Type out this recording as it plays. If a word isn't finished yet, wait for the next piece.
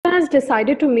has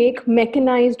decided to make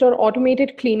mechanized or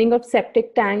automated cleaning of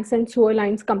septic tanks and sewer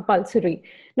lines compulsory.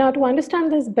 Now, to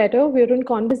understand this better, we're in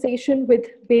conversation with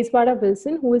Bezwara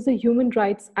Wilson, who is a human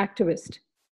rights activist.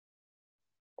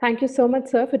 Thank you so much,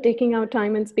 sir, for taking our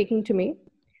time and speaking to me.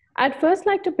 I'd first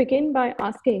like to begin by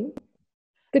asking,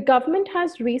 the government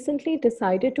has recently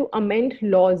decided to amend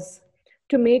laws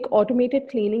to make automated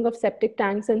cleaning of septic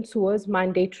tanks and sewers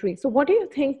mandatory. So, what do you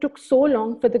think took so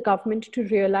long for the government to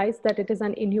realize that it is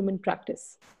an inhuman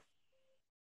practice?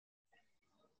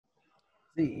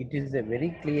 See, it is a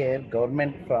very clear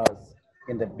government was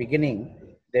in the beginning,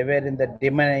 they were in the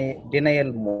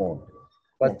denial mode.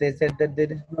 Because Yes. they said that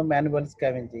there is no manual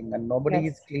scavenging and nobody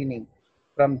is Yes. cleaning.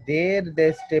 From there,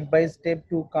 they step by step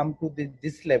to come to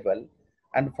this level.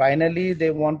 And finally,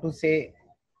 they want to say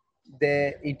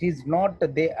it is not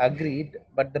they agreed,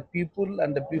 but the people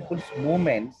and the people's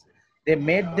movements, they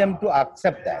made them to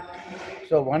accept that.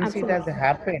 So once it has Absolutely.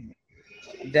 happened,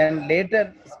 then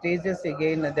later stages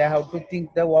again they have to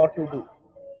think the what to do.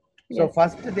 So Yes.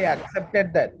 first they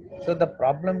accepted that. So the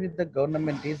problem with the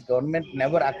government is government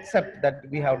never accept that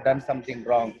we have done something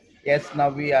wrong. Yes, now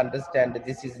we understand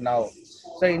this is now.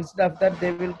 So instead of that,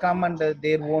 they will come under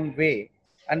their own way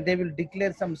and they will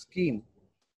declare some scheme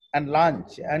and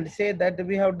launch and say that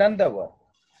we have done the work.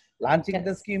 Launching the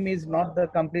Yes. scheme is not the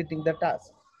completing the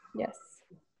task. Yes.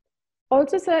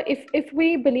 Also, sir, if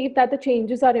we believe that the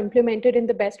changes are implemented in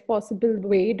the best possible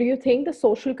way, do you think the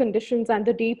social conditions and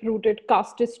the deep-rooted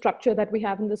casteist structure that we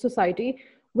have in the society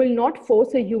will not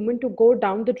force a human to go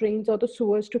down the drains or the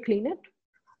sewers to clean it?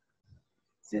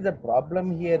 See, the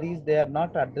problem here is they are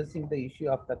not addressing the issue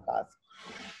of the caste.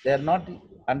 They are not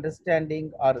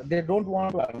understanding or they don't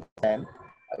want to understand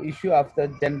issue of the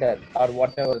gender or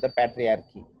whatever the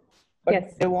patriarchy. But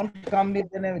Yes. they want to come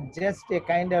with just a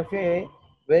kind of a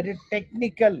very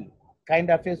technical kind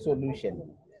of a solution.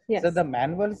 So Yes. the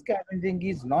manual scavenging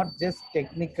is not just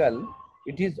technical,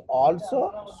 it is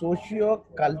also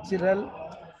socio-cultural,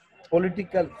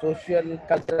 political, social,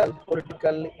 cultural,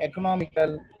 political,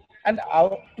 economical, and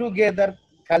out together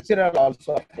cultural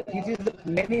also. It is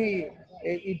many.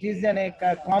 It is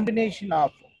a combination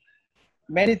of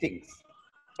many things.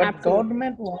 But Absolutely.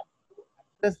 government wants to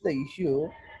address the issue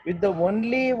with the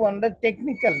only one the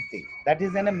technical thing that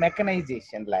is in a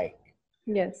mechanization like.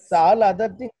 So Yes. all other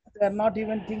things they are not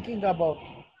even thinking about.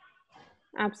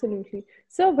 Absolutely.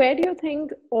 So, where do you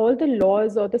think all the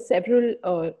laws or the several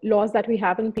laws that we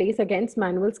have in place against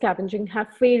manual scavenging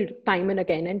have failed time and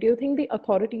again? And do you think the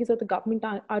authorities or the government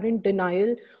are in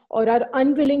denial or are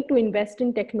unwilling to invest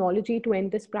in technology to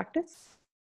end this practice?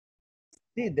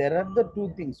 See, there are the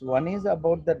two things. One is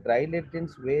about the dry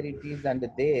latrines where it is, and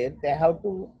there they have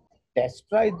to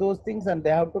destroy those things and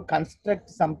they have to construct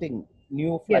something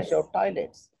new, flush Yes. out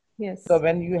toilets. So Yes.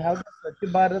 when you have the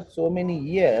Swachh Bharat so many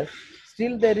years,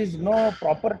 still there is no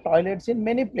proper toilets in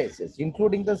many places,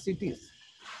 including the cities.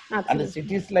 And the Absolutely.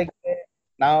 cities like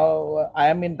now I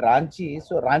am in Ranchi,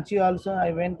 so Ranchi also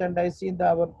I went and I seen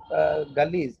our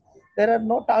gullies. There are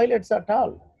no toilets at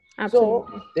all. So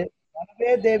Absolutely. one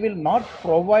way they will not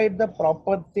provide the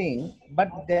proper thing, but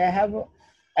they have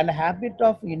an habit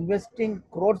of investing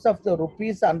crores of the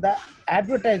rupees on the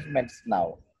advertisements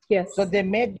now. So Yes. they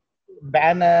make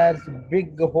banners,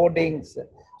 big hoardings.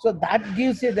 So that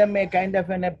gives them a kind of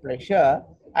a pleasure,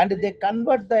 and they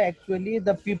convert the actually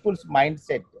the people's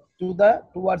mindset to the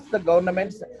towards the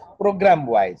government's program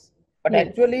wise. But Yes.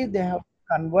 actually they have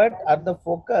to convert or the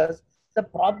focus the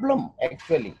problem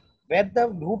actually where the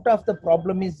root of the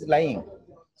problem is lying.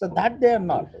 So that they are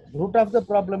not. Root of the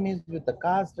problem is with the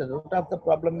caste, the root of the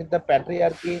problem is the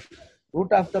patriarchy,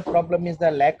 root of the problem is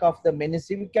the lack of the many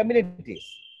civic communities.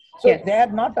 So they are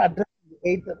Yes. not addressing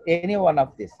any one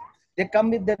of this. They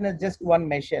come with just one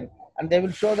mission and they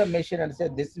will show the mission and say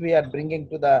this we are bringing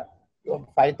to the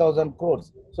 5,000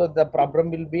 crores. So the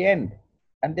problem will be end.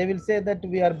 And they will say that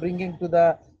we are bringing to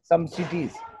the some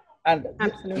cities. And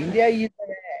Absolutely. India is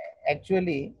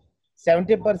actually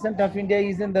 70% of India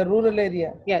is in the rural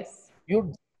area. Yes.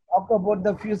 You talk about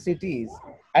the few cities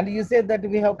and you say that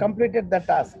we have completed the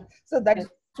task. So that's Yes.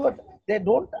 what they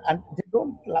don't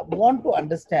want to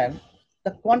understand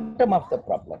the quantum of the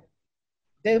problem.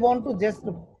 They want to just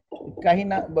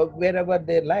kahina wherever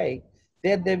they like,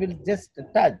 there they will just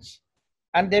touch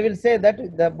and they will say that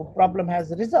the problem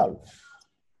has resolved.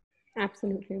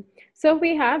 Absolutely. So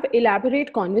we have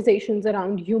elaborate conversations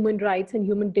around human rights and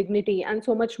human dignity and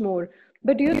so much more.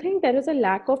 But do you think there is a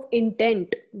lack of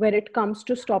intent when it comes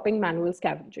to stopping manual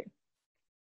scavenging?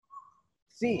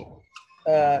 See,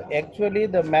 actually,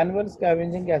 the manual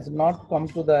scavenging has not come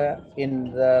to the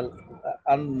in the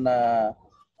on the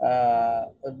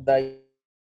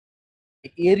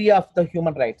area of the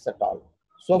human rights at all.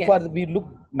 So Yes. far, we look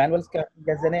manual scavenging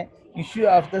as an issue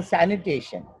of the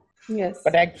sanitation. Yes.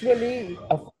 But actually,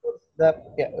 of course,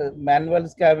 the manual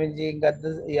scavenging,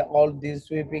 all this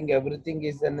sweeping, everything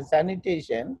is in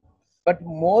sanitation. But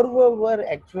moreover,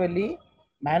 actually,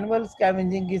 manual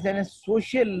scavenging is a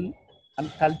social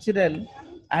and cultural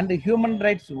and human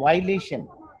rights violation,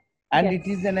 and it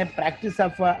Yes. is in a practice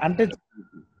of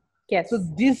untouchability. So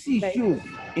Yes. these Right. issues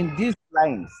in these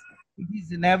lines, it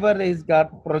is never is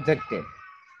got projected.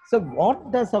 So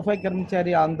what the Safai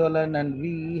Karmachari Andolan and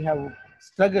we have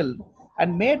struggled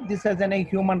and made this as a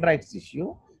human rights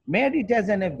issue, made it as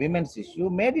a women's issue,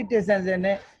 made it as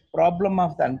a problem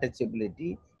of the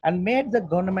untouchability, and made the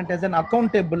government as an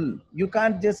accountable. You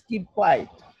can't just keep quiet.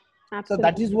 So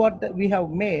that is Absolutely. what we have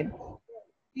made.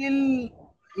 Still,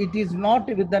 it is not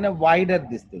within a wider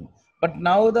this thing. But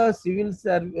now the civil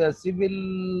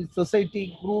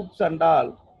society groups and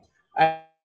all,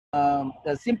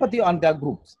 sympathy on their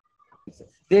groups.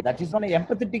 That is on an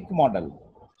empathetic model.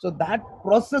 So that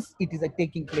process it is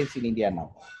taking place in India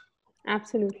now.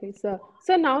 Absolutely, sir.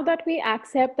 So now that we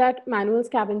accept that manual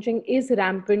scavenging is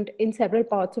rampant in several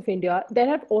parts of India, there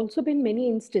have also been many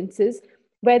instances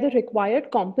where the required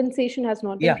compensation has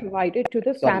not been Yeah, provided to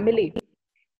the sorry. family.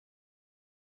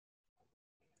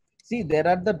 See, there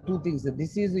are the two things.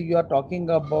 This is you are talking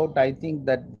about. I think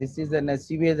that this is an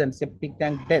sewage and septic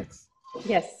tank deaths.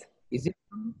 Yes. Is it?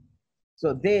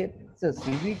 So they, so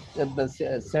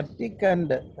septic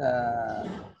and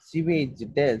sewage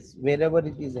deaths, wherever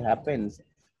it is happens,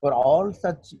 for all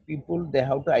such people, they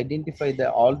have to identify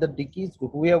the all the deceased,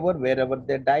 whoever, wherever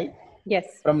they died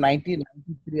Yes. from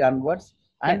 1993 onwards,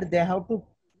 Yes. and they have to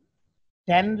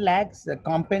 10 lakhs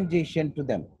compensation to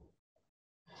them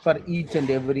for each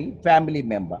and every family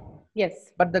member.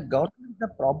 Yes. But the government, the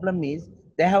problem is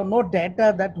they have no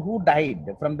data that who died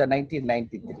from the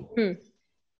 1993. Hmm.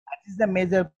 That is the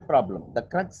major problem. The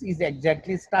crux is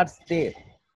exactly starts there.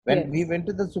 When we Yes. went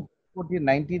to the Supreme Court in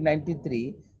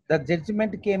 1993, the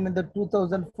judgment came in the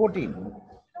 2014.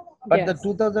 But the Yes.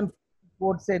 2000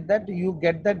 court said that you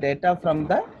get the data from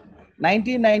the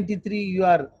 1993. You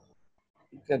are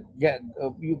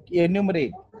you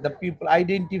enumerate the people,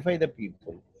 identify the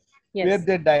people where Yes.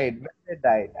 they died, when they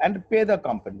died, and pay the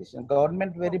compensation.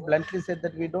 Government very bluntly said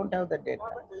that we don't have the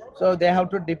data, so they have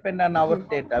to depend on our Hmm.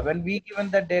 data. When we given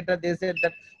the data, they said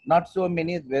that not so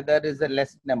many, where there is a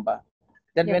less number.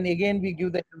 Then Yes. when again we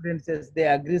give the evidences, they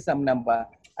agree some number,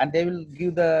 and they will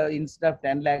give the instead of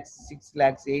 10 lakhs, 6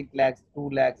 lakhs, 8 lakhs, 2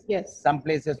 lakhs, Yes. some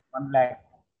places 1 lakh.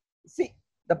 See,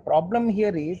 the problem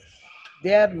here is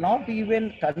they are not even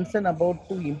concerned about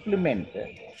to implement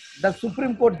the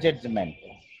Supreme Court judgment.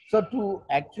 So to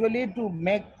actually to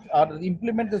make or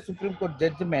implement the Supreme Court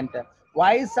judgment,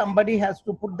 why somebody has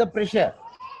to put the pressure?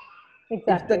 If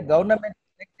the Exactly. government,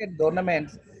 elected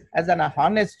governments, as an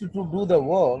honest to do the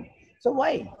work, so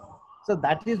why? So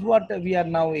that is what we are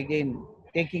now again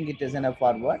taking it as a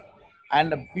forward.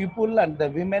 And the people and the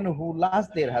women who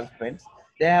lost their husbands,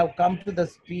 they have come to the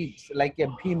streets like a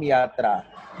Bhim Yatra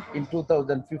in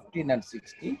 2015 and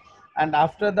 16. And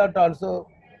after that also,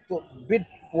 so bit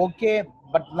okay,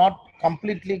 but not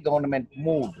completely government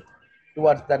moved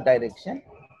towards that direction.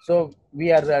 So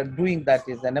we are doing that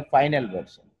is in a final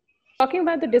version. Talking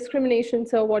about the discrimination,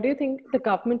 sir, what do you think the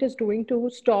government is doing to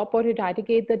stop or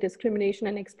eradicate the discrimination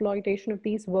and exploitation of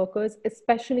these workers,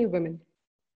 especially women?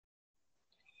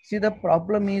 See, the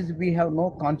problem is we have no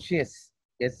conscious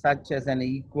as such as an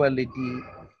equality,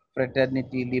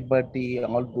 fraternity, liberty,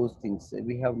 all those things.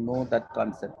 We have no that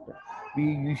concept.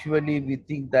 We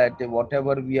think that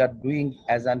whatever we are doing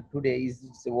as on today is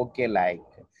okay like.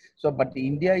 So, but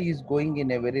India is going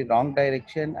in a very wrong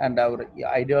direction, and our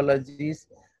ideologies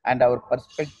and our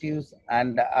perspectives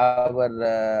and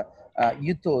our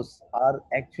ethos are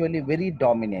actually very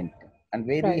dominant and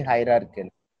very Right. hierarchical,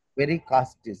 very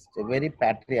casteist, very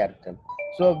patriarchal.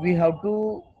 So we have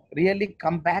to really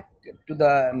come back to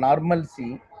the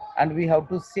normalcy, and we have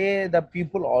to say the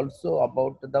people also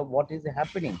about the what is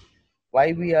happening,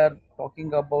 why we are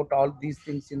talking about all these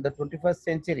things in the 21st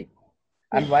century,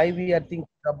 and Hmm. why we are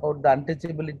thinking about the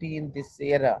untouchability in this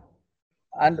era.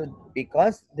 And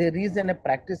because there is a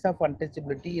practice of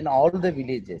untouchability in all the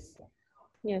villages,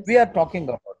 we Yes. are talking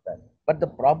about that. But the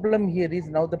problem here is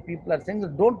now the people are saying,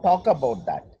 don't talk about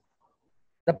that.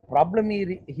 The problem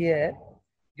here,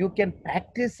 you can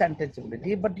practice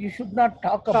untouchability, but you should not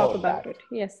talk Talk about about that. it.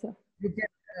 Yes, sir. You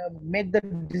can make the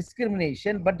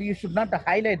discrimination, but you should not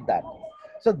highlight that.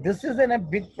 So this is a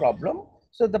big problem.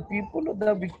 So the people,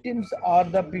 the victims, or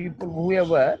the people,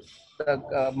 whoever, the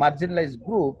marginalized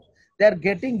groups, they're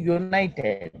getting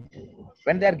united.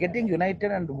 When they're getting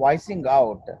united and voicing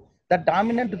out, the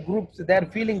dominant groups, they're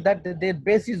feeling that their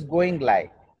base is going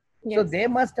live. So Yes. they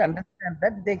must understand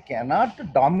that they cannot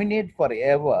dominate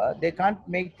forever. They can't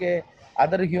make a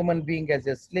other human being as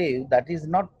a slave. That is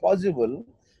not possible.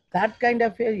 That kind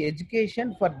of a education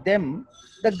for them,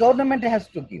 the government has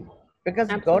to give, because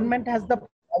Absolutely. government has the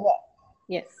power.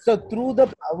 Yes. So through the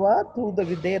power, through the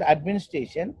with their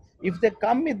administration, if they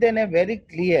come within a very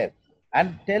clear and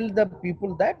tell the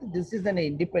people that this is an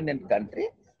independent country,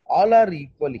 all are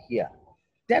equal here,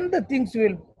 then the things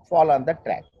will fall on the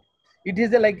track. It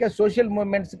is like a social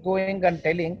movements going and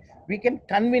telling, we can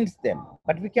convince them,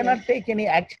 but we cannot Yes. take any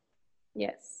action.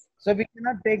 Yes. So we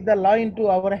cannot take the law into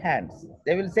our hands.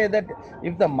 They will say that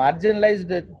if the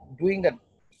marginalized doing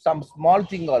some small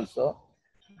thing also,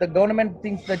 the government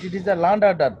thinks that it is a land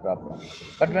order problem.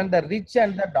 But when the rich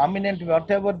and the dominant,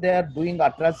 whatever they are doing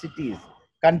atrocities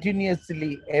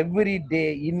continuously every day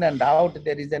in and out,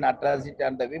 there is an atrocity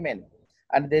on the women,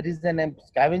 and there is an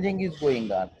scavenging is going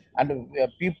on, and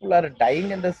people are dying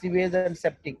in the sewage and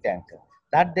septic tank.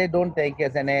 That they don't take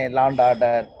as an a land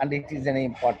order, and it is an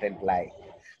important lie.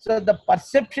 So the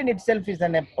perception itself is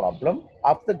a problem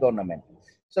of the government.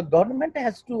 So government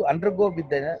has to undergo with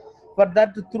the, for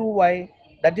that through why,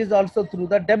 that is also through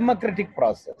the democratic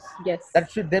process. Yes.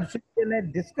 That should, there should be a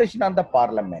discussion on the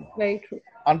parliament, Very true.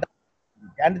 on the,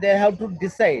 and they have to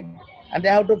decide, and they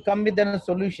have to come with the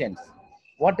solutions.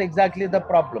 What exactly the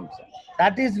problems?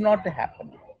 That is not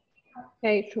happening.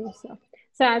 Very true, sir.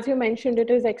 So as you mentioned, it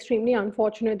is extremely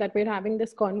unfortunate that we're having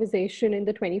this conversation in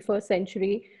the 21st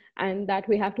century and that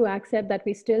we have to accept that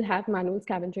we still have manual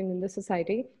scavenging in the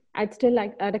society. I'd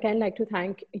again like to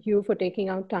thank you for taking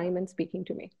out time and speaking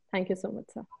to me. Thank you so much,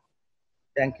 sir.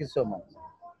 Thank you so much.